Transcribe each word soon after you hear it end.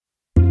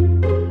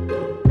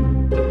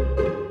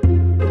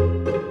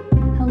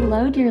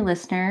Hello, dear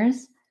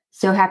listeners.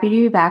 So happy to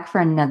be back for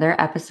another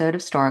episode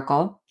of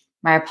Storical.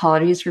 My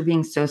apologies for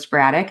being so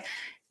sporadic.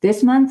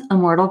 This month,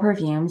 Immortal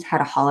Perfumes had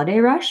a holiday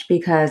rush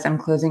because I'm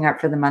closing up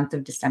for the month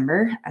of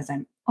December as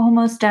I'm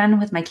almost done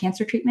with my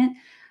cancer treatment.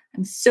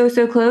 I'm so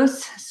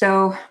close.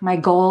 So my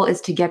goal is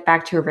to get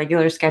back to a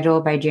regular schedule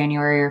by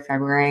January or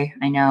February.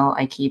 I know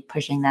I keep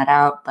pushing that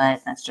out,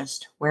 but that's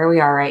just where we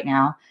are right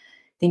now.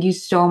 Thank you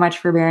so much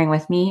for bearing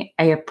with me.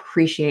 I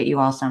appreciate you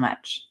all so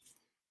much.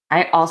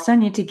 I also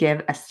need to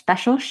give a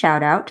special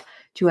shout out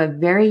to a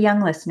very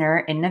young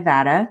listener in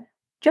Nevada,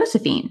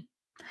 Josephine.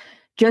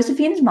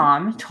 Josephine's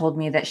mom told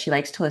me that she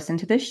likes to listen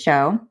to this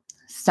show,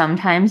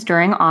 sometimes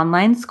during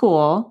online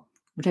school,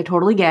 which I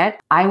totally get.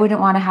 I wouldn't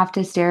want to have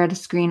to stare at a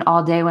screen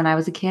all day when I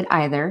was a kid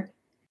either.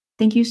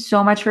 Thank you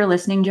so much for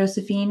listening,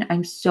 Josephine.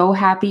 I'm so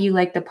happy you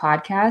like the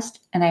podcast,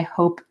 and I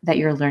hope that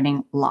you're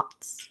learning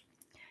lots.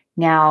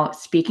 Now,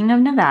 speaking of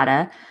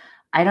Nevada,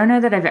 I don't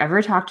know that I've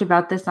ever talked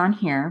about this on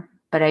here,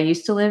 but I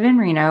used to live in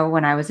Reno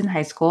when I was in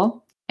high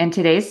school, and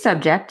today's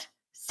subject,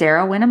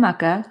 Sarah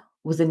Winnemucca,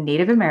 was a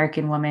Native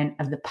American woman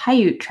of the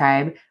Paiute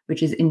tribe,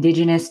 which is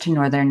indigenous to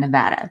northern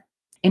Nevada.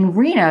 In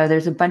Reno,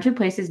 there's a bunch of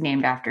places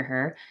named after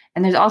her,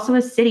 and there's also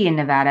a city in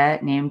Nevada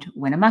named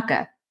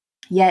Winnemucca.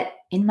 Yet,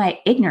 in my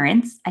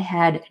ignorance, I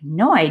had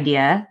no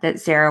idea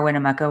that Sarah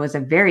Winnemucca was a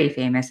very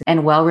famous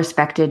and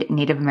well-respected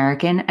Native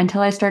American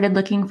until I started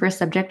looking for a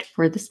subject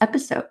for this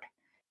episode.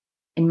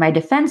 In my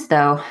defense,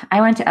 though,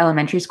 I went to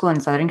elementary school in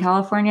Southern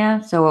California,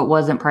 so it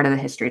wasn't part of the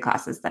history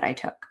classes that I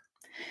took.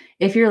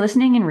 If you're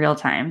listening in real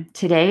time,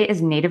 today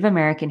is Native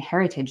American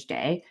Heritage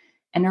Day,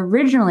 and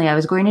originally I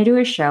was going to do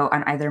a show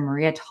on either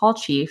Maria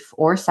Tallchief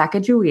or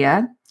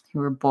Sacagawea, who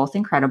were both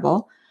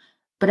incredible,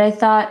 but I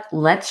thought,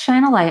 let's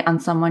shine a light on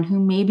someone who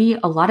maybe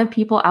a lot of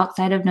people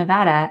outside of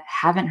Nevada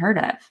haven't heard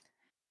of.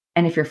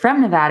 And if you're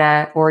from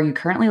Nevada or you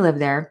currently live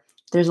there,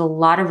 there's a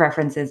lot of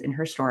references in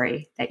her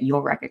story that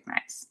you'll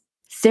recognize.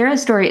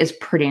 Sarah's story is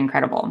pretty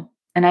incredible,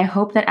 and I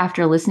hope that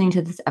after listening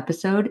to this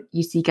episode,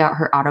 you seek out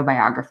her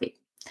autobiography.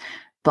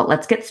 But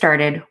let's get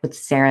started with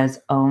Sarah's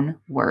own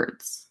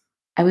words.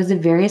 I was a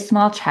very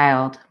small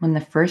child when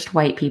the first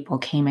white people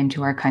came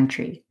into our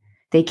country.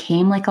 They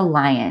came like a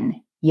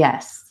lion,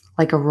 yes,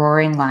 like a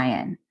roaring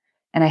lion,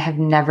 and I have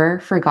never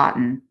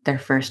forgotten their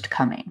first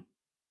coming.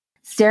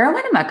 Sarah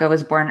Winnemucca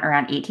was born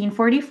around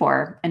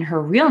 1844, and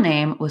her real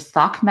name was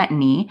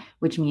Thokmetani,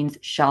 which means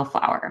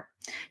shellflower.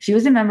 She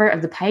was a member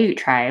of the Paiute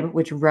tribe,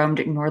 which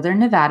roamed northern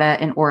Nevada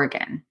and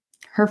Oregon.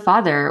 Her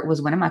father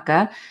was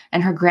Winnemucca,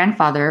 and her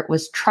grandfather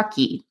was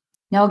Truckee.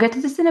 Now, I'll get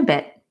to this in a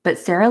bit, but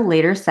Sarah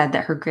later said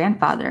that her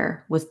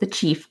grandfather was the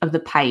chief of the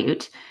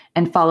Paiute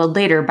and followed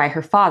later by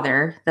her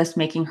father, thus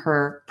making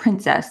her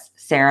Princess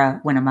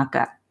Sarah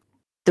Winnemucca.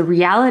 The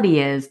reality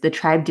is the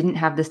tribe didn't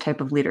have this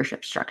type of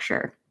leadership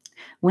structure.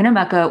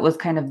 Winnemucca was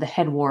kind of the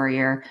head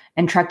warrior,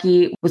 and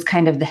Truckee was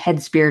kind of the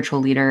head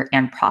spiritual leader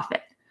and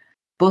prophet.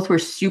 Both were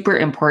super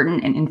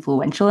important and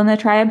influential in the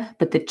tribe,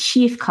 but the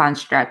chief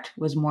construct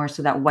was more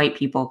so that white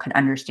people could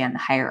understand the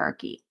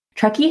hierarchy.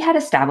 Truckee had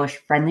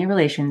established friendly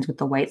relations with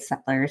the white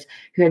settlers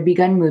who had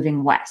begun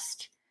moving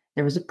west.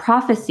 There was a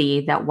prophecy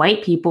that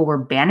white people were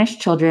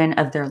banished children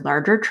of their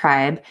larger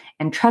tribe,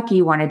 and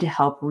Truckee wanted to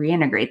help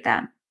reintegrate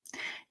them.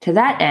 To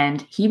that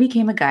end, he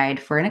became a guide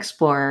for an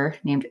explorer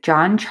named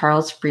John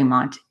Charles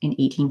Fremont in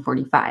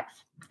 1845.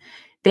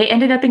 They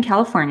ended up in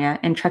California,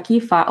 and Truckee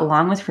fought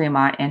along with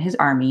Fremont and his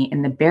army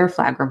in the Bear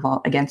Flag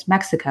Revolt against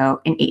Mexico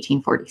in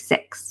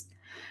 1846.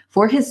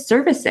 For his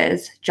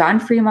services, John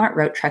Fremont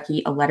wrote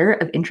Truckee a letter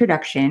of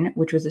introduction,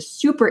 which was a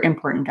super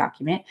important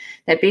document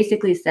that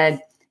basically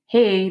said,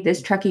 hey,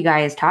 this Truckee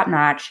guy is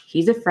top-notch,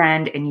 he's a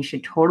friend, and you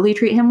should totally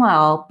treat him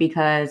well,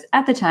 because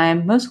at the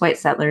time, most white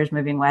settlers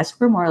moving west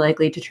were more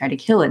likely to try to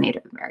kill a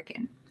Native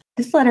American.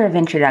 This letter of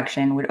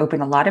introduction would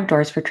open a lot of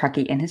doors for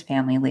Truckee and his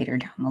family later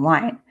down the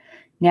line.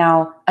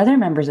 Now, other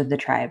members of the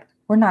tribe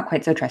were not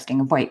quite so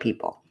trusting of white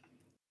people.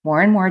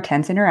 More and more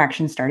tense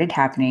interactions started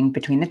happening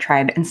between the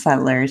tribe and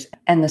settlers,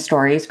 and the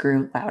stories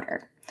grew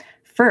louder.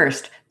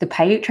 First, the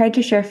Paiute tried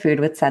to share food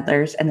with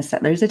settlers, and the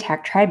settlers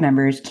attacked tribe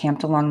members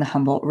camped along the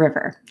Humboldt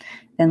River.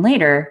 Then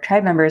later,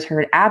 tribe members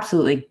heard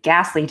absolutely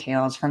ghastly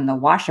tales from the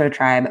Washoe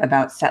tribe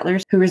about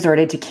settlers who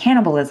resorted to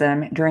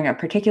cannibalism during a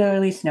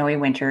particularly snowy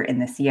winter in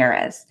the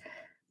Sierras.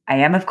 I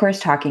am, of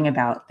course, talking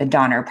about the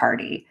Donner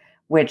Party,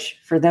 which,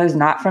 for those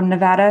not from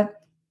Nevada,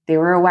 they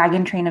were a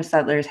wagon train of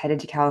settlers headed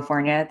to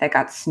California that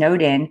got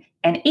snowed in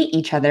and ate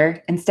each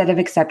other instead of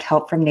accept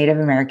help from Native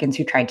Americans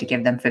who tried to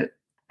give them food.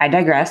 I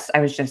digress. I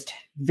was just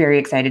very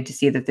excited to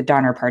see that the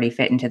Donner Party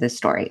fit into this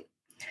story.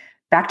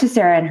 Back to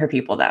Sarah and her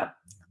people, though.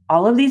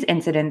 All of these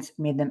incidents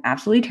made them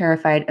absolutely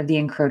terrified of the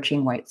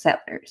encroaching white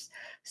settlers.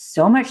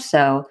 So much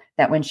so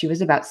that when she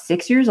was about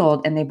 6 years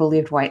old and they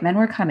believed white men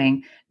were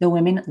coming, the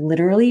women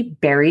literally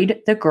buried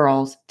the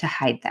girls to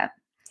hide them.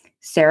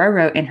 Sarah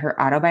wrote in her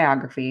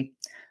autobiography,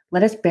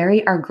 "Let us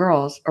bury our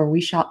girls, or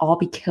we shall all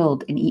be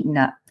killed and eaten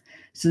up."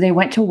 So they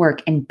went to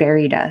work and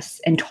buried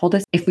us and told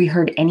us if we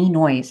heard any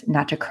noise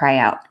not to cry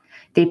out.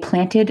 They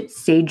planted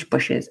sage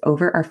bushes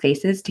over our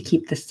faces to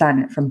keep the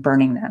sun from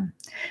burning them.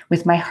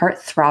 With my heart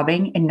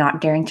throbbing and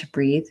not daring to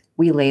breathe,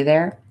 we lay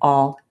there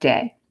all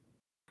day.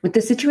 With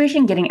the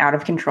situation getting out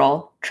of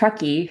control,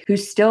 Truckee, who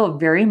still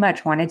very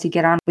much wanted to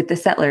get on with the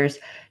settlers,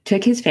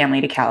 took his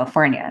family to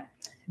California.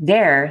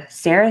 There,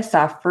 Sarah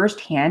saw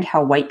firsthand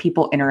how white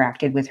people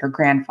interacted with her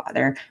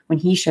grandfather when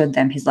he showed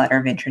them his letter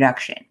of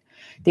introduction.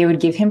 They would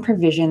give him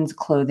provisions,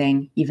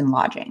 clothing, even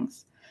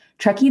lodgings.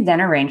 Truckee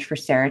then arranged for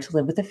Sarah to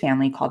live with a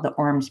family called the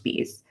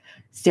Ormsbys.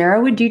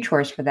 Sarah would do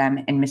chores for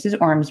them, and Mrs.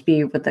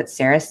 Ormsby would let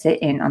Sarah sit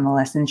in on the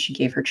lessons she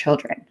gave her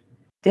children.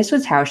 This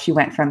was how she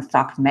went from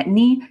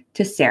Thokmetany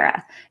to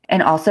Sarah,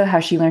 and also how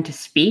she learned to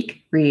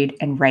speak, read,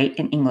 and write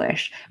in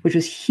English, which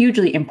was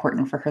hugely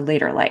important for her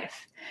later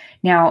life.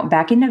 Now,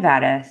 back in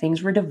Nevada,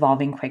 things were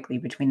devolving quickly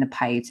between the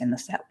Paiutes and the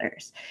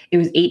settlers. It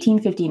was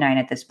 1859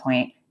 at this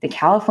point. The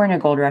California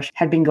gold rush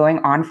had been going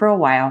on for a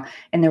while,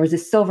 and there was a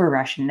silver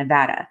rush in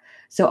Nevada.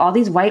 So all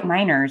these white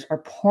miners are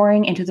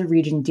pouring into the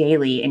region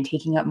daily and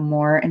taking up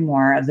more and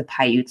more of the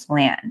Paiutes'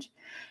 land.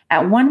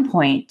 At one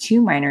point,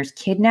 2 miners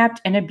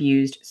kidnapped and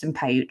abused some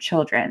Paiute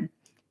children.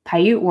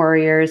 Paiute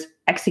warriors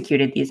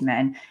executed these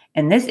men,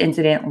 and this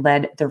incident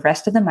led the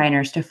rest of the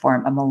miners to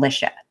form a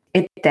militia.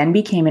 It then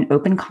became an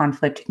open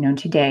conflict known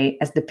today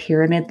as the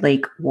Pyramid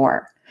Lake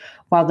War.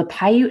 While the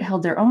Paiute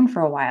held their own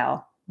for a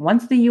while,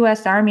 once the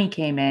U.S. Army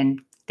came in,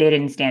 they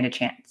didn't stand a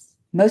chance.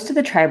 Most of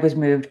the tribe was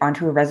moved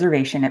onto a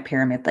reservation at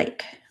Pyramid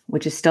Lake,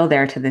 which is still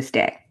there to this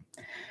day.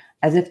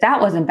 As if that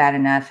wasn't bad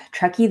enough,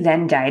 Truckee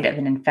then died of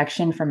an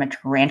infection from a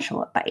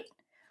tarantula bite.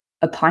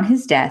 Upon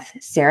his death,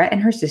 Sarah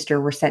and her sister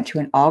were sent to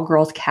an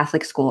all-girls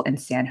Catholic school in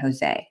San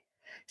Jose.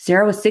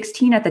 Sarah was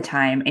 16 at the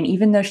time, and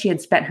even though she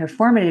had spent her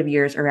formative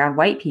years around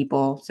white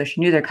people, so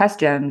she knew their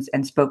customs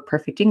and spoke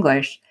perfect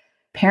English,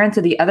 parents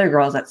of the other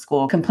girls at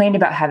school complained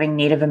about having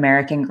Native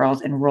American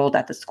girls enrolled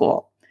at the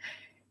school.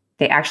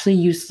 They actually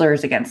used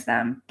slurs against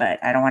them,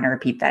 but I don't want to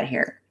repeat that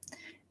here.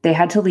 They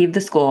had to leave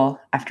the school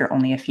after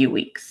only a few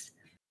weeks.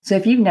 So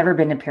if you've never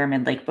been to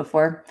Pyramid Lake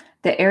before,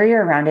 the area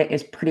around it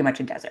is pretty much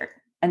a desert.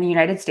 And the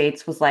United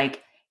States was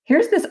like,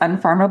 here's this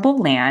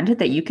unfarmable land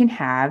that you can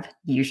have,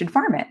 you should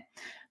farm it.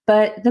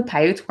 But the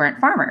Paiutes weren't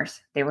farmers,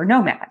 they were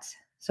nomads.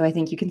 So I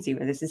think you can see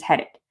where this is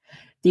headed.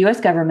 The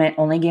US government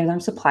only gave them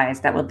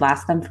supplies that would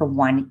last them for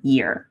 1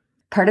 year.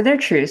 Part of their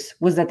truce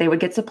was that they would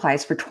get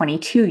supplies for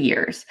 22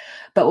 years.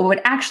 But what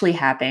would actually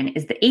happen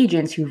is the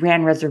agents who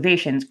ran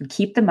reservations would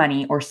keep the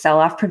money or sell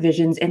off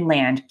provisions and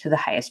land to the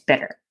highest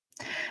bidder.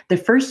 The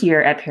first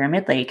year at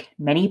Pyramid Lake,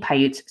 many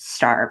Paiutes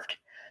starved.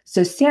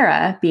 So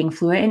Sarah, being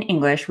fluent in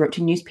English, wrote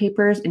to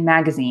newspapers and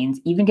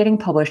magazines, even getting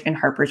published in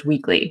Harper's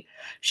Weekly.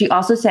 She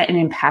also sent an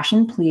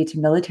impassioned plea to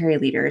military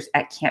leaders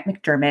at Camp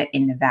McDermott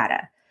in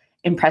Nevada.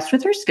 Impressed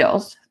with her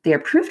skills, they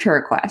approved her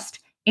request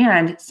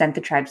and sent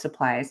the tribe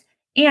supplies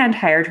and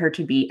hired her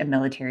to be a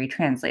military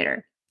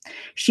translator.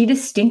 She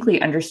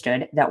distinctly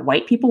understood that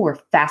white people were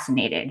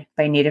fascinated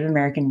by Native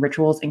American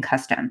rituals and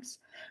customs.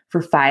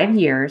 For 5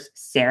 years,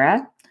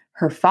 Sarah,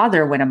 her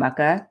father,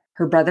 Winnemucca,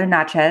 her brother,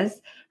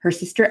 Natchez, her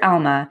sister,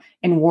 Alma,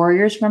 and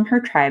warriors from her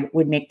tribe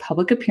would make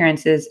public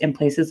appearances in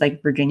places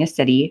like Virginia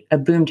City, a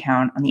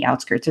boomtown on the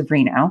outskirts of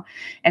Reno,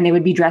 and they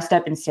would be dressed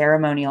up in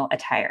ceremonial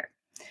attire.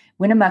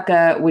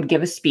 Winnemucca would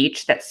give a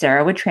speech that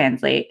Sarah would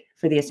translate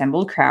for the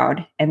assembled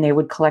crowd, and they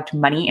would collect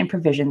money and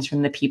provisions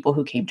from the people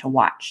who came to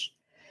watch.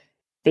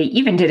 They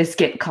even did a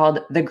skit called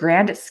The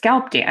Grand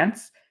Scalp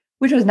Dance,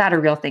 which was not a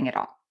real thing at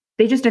all.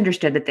 They just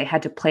understood that they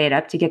had to play it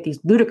up to get these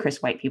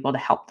ludicrous white people to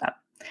help them.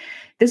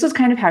 This was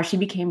kind of how she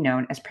became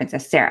known as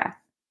Princess Sarah.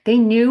 They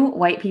knew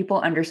white people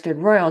understood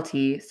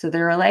royalty, so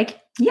they were like,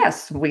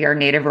 yes, we are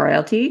native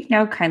royalty.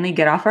 Now kindly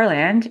get off our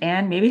land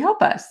and maybe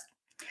help us.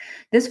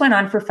 This went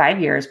on for 5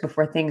 years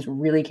before things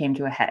really came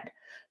to a head.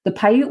 The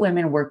Paiute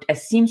women worked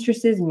as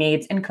seamstresses,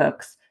 maids, and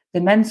cooks.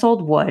 The men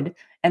sold wood,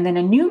 and then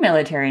a new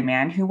military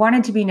man who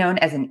wanted to be known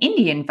as an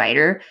Indian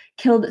fighter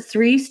killed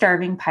 3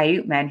 starving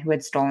Paiute men who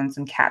had stolen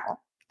some cattle.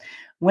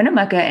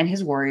 Winnemucca and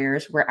his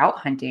warriors were out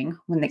hunting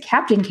when the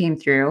captain came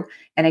through,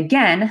 and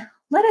again,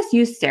 let us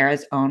use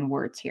Sarah's own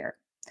words here.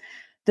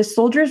 The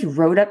soldiers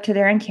rode up to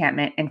their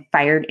encampment and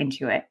fired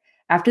into it.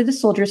 After the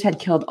soldiers had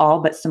killed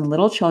all but some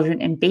little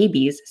children and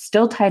babies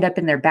still tied up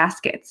in their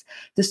baskets,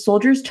 the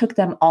soldiers took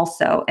them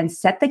also and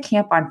set the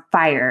camp on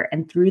fire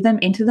and threw them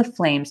into the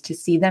flames to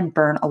see them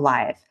burn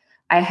alive.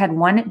 I had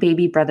one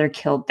baby brother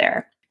killed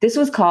there. This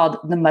was called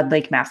the Mud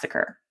Lake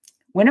Massacre.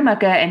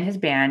 Winnemucca and his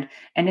band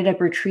ended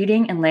up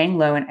retreating and laying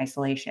low in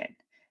isolation.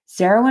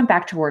 Sarah went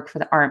back to work for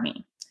the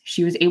army.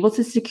 She was able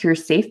to secure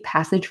safe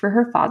passage for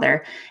her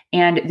father,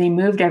 and they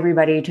moved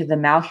everybody to the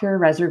Malheur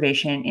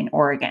Reservation in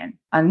Oregon.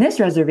 On this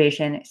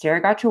reservation,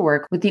 Sarah got to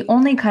work with the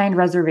only kind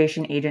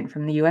reservation agent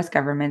from the U.S.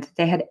 government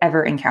they had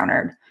ever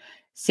encountered.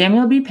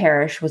 Samuel B.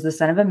 Parrish was the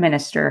son of a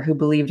minister who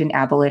believed in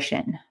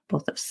abolition,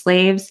 both of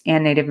slaves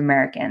and Native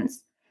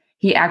Americans.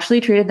 He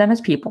actually treated them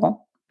as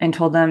people and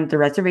told them the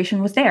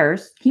reservation was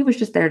theirs. He was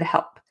just there to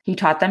help. He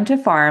taught them to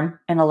farm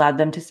and allowed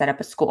them to set up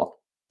a school.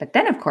 But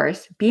then, of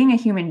course, being a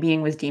human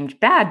being was deemed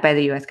bad by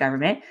the US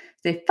government.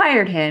 So they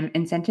fired him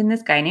and sent in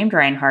this guy named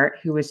Reinhardt,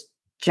 who was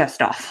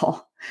just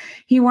awful.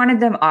 He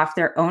wanted them off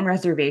their own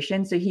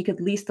reservation so he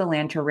could lease the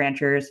land to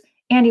ranchers,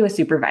 and he was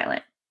super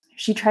violent.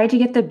 She tried to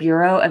get the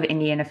Bureau of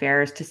Indian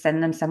Affairs to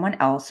send them someone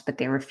else, but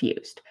they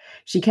refused.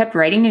 She kept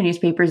writing to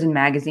newspapers and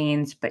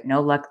magazines, but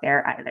no luck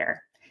there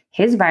either.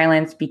 His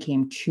violence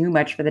became too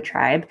much for the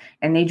tribe,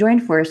 and they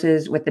joined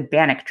forces with the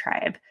Bannock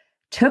tribe,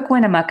 took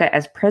Winnemucca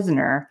as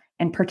prisoner,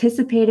 and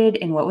participated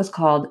in what was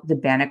called the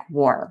Bannock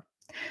War.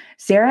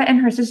 Sarah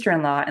and her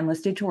sister-in-law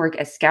enlisted to work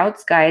as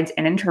scouts, guides,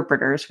 and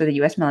interpreters for the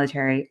U.S.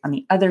 military on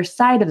the other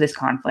side of this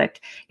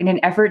conflict in an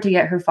effort to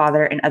get her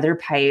father and other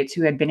Paiutes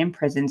who had been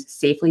imprisoned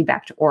safely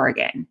back to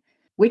Oregon,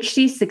 which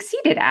she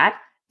succeeded at.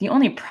 The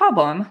only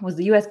problem was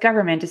the U.S.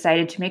 government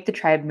decided to make the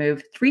tribe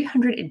move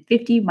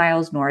 350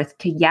 miles north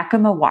to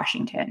Yakima,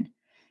 Washington.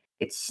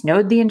 It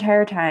snowed the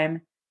entire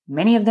time,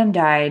 many of them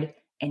died,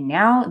 and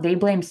now they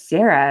blame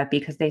Sarah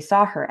because they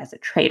saw her as a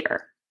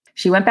traitor.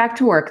 She went back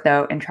to work,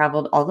 though, and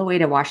traveled all the way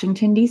to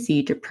Washington,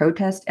 D.C. to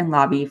protest and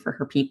lobby for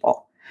her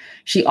people.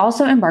 She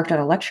also embarked on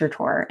a lecture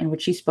tour in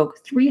which she spoke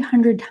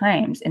 300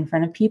 times in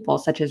front of people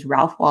such as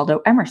Ralph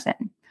Waldo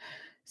Emerson.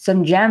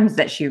 Some gems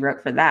that she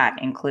wrote for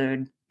that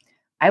include,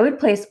 "I would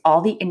place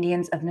all the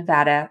Indians of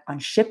Nevada on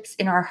ships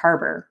in our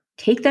harbor,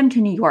 take them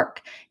to New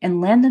York,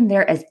 and land them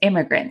there as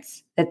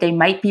immigrants, that they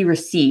might be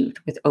received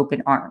with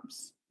open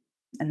arms."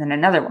 And then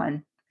another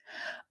one,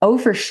 "Oh,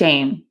 for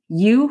shame,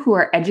 you who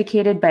are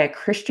educated by a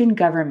Christian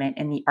government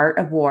in the art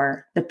of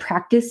war, the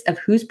practice of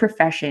whose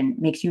profession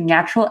makes you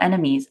natural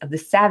enemies of the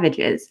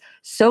savages,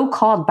 so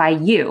called by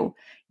you,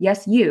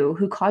 yes, you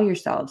who call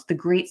yourselves the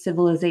great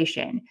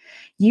civilization,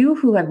 you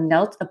who have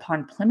knelt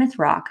upon Plymouth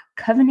Rock,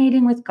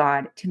 covenanting with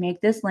God to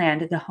make this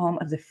land the home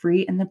of the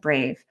free and the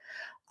brave.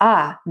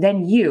 Ah,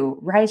 then you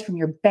rise from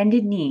your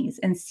bended knees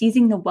and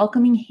seizing the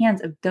welcoming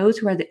hands of those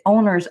who are the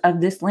owners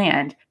of this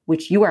land,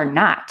 which you are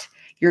not.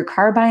 Your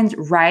carbines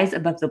rise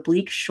above the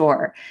bleak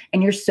shore,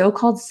 and your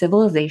so-called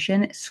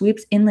civilization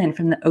sweeps inland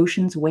from the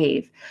ocean's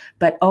wave.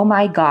 But oh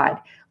my God,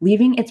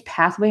 leaving its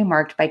pathway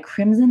marked by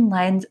crimson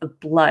lines of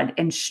blood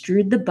and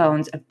strewed the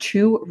bones of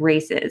two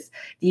races,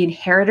 the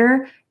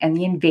inheritor and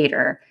the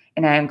invader.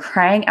 And I am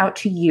crying out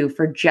to you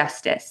for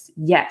justice,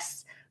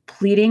 yes,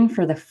 pleading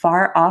for the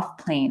far-off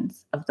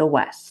plains of the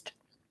West."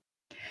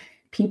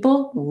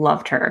 People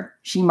loved her.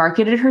 She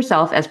marketed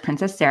herself as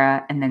Princess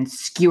Sarah and then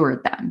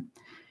skewered them.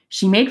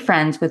 She made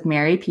friends with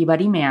Mary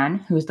Peabody Mann,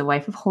 who was the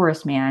wife of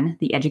Horace Mann,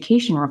 the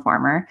education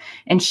reformer,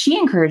 and she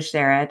encouraged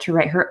Sarah to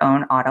write her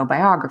own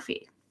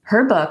autobiography.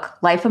 Her book,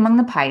 Life Among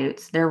the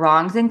Paiutes, Their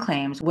Wrongs and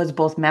Claims, was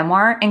both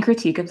memoir and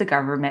critique of the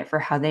government for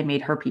how they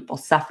made her people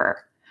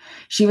suffer.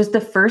 She was the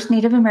first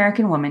Native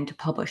American woman to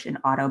publish an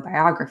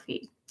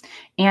autobiography.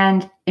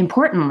 And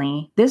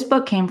importantly, this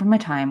book came from a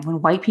time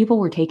when white people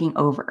were taking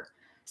over.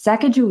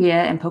 Sacagawea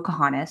and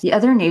Pocahontas, the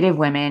other Native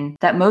women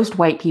that most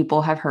white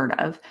people have heard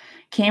of,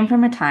 came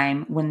from a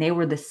time when they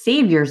were the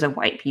saviors of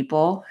white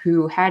people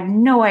who had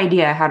no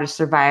idea how to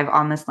survive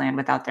on this land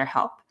without their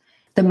help.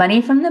 The money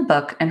from the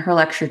book and her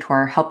lecture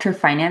tour helped her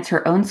finance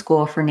her own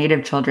school for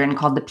Native children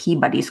called the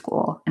Peabody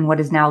School in what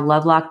is now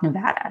Lovelock,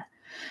 Nevada.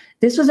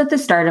 This was at the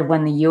start of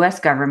when the U.S.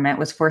 government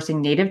was forcing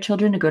Native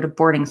children to go to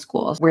boarding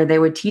schools where they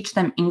would teach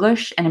them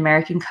English and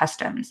American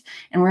customs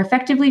and were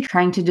effectively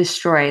trying to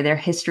destroy their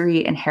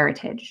history and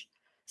heritage.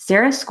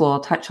 Sarah's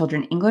school taught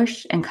children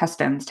English and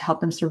customs to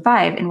help them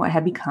survive in what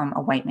had become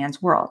a white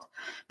man's world.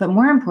 But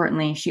more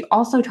importantly, she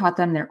also taught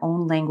them their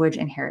own language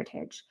and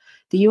heritage.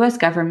 The U.S.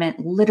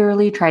 government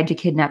literally tried to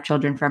kidnap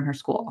children from her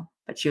school,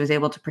 but she was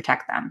able to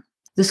protect them.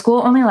 The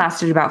school only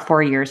lasted about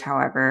 4 years,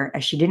 however,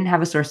 as she didn't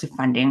have a source of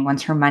funding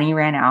once her money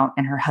ran out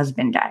and her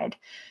husband died.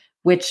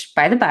 Which,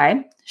 by the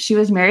by, she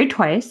was married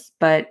twice,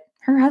 but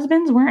her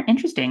husbands weren't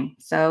interesting,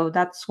 so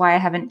that's why I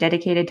haven't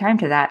dedicated time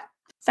to that.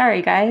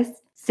 Sorry, guys.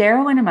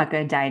 Sarah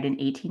Winnemucca died in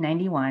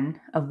 1891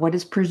 of what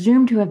is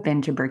presumed to have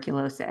been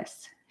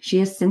tuberculosis. She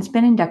has since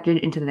been inducted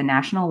into the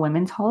National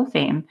Women's Hall of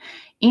Fame,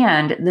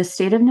 and the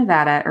state of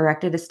Nevada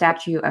erected a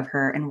statue of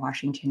her in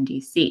Washington,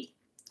 D.C.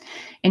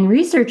 In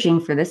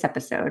researching for this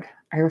episode,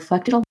 I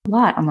reflected a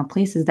lot on the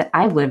places that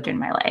I've lived in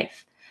my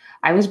life.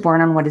 I was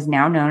born on what is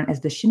now known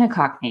as the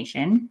Shinnecock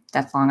Nation,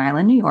 that's Long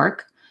Island, New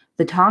York,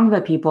 the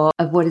Tongva people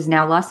of what is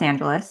now Los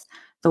Angeles,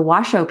 the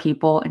Washoe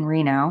people in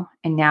Reno,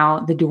 and now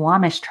the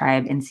Duwamish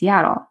tribe in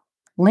Seattle.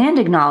 Land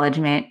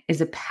acknowledgement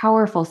is a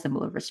powerful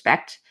symbol of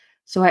respect,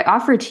 so I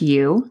offer to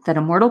you that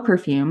Immortal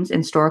Perfumes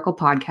Historical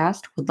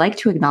Podcast would like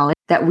to acknowledge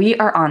that we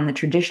are on the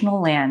traditional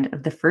land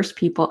of the first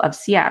people of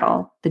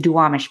Seattle, the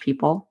Duwamish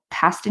people,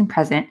 past and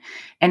present,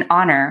 and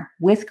honor,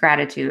 with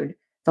gratitude,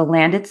 the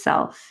land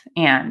itself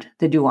and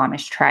the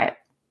Duwamish tribe.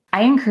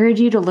 I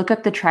encourage you to look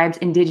up the tribes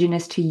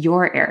indigenous to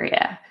your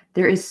area.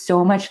 There is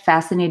so much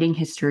fascinating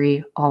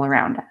history all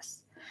around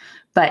us.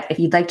 But if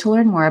you'd like to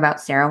learn more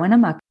about Sarah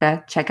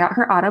Winnemucca, check out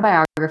her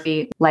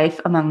autobiography, Life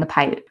Among the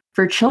Paiute.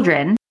 For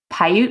children,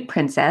 Paiute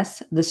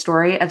Princess, The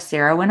Story of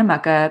Sarah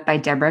Winnemucca by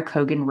Deborah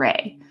Cogan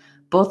Ray.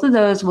 Both of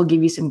those will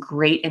give you some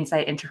great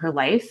insight into her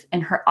life,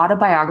 and her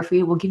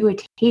autobiography will give you a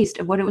taste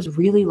of what it was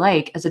really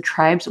like as a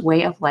tribe's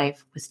way of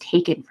life was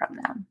taken from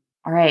them.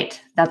 All right,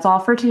 that's all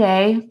for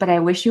today, but I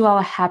wish you all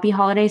a happy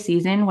holiday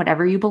season,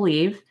 whatever you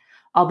believe.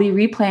 I'll be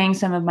replaying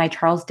some of my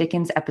Charles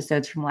Dickens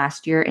episodes from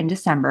last year in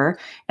December,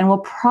 and we'll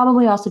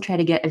probably also try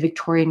to get a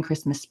Victorian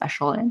Christmas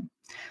special in.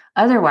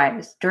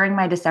 Otherwise, during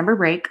my December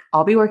break,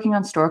 I'll be working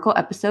on historical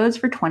episodes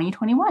for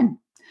 2021.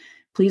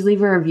 Please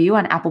leave a review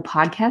on Apple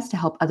Podcasts to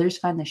help others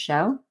find the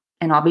show,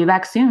 and I'll be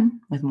back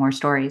soon with more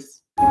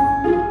stories.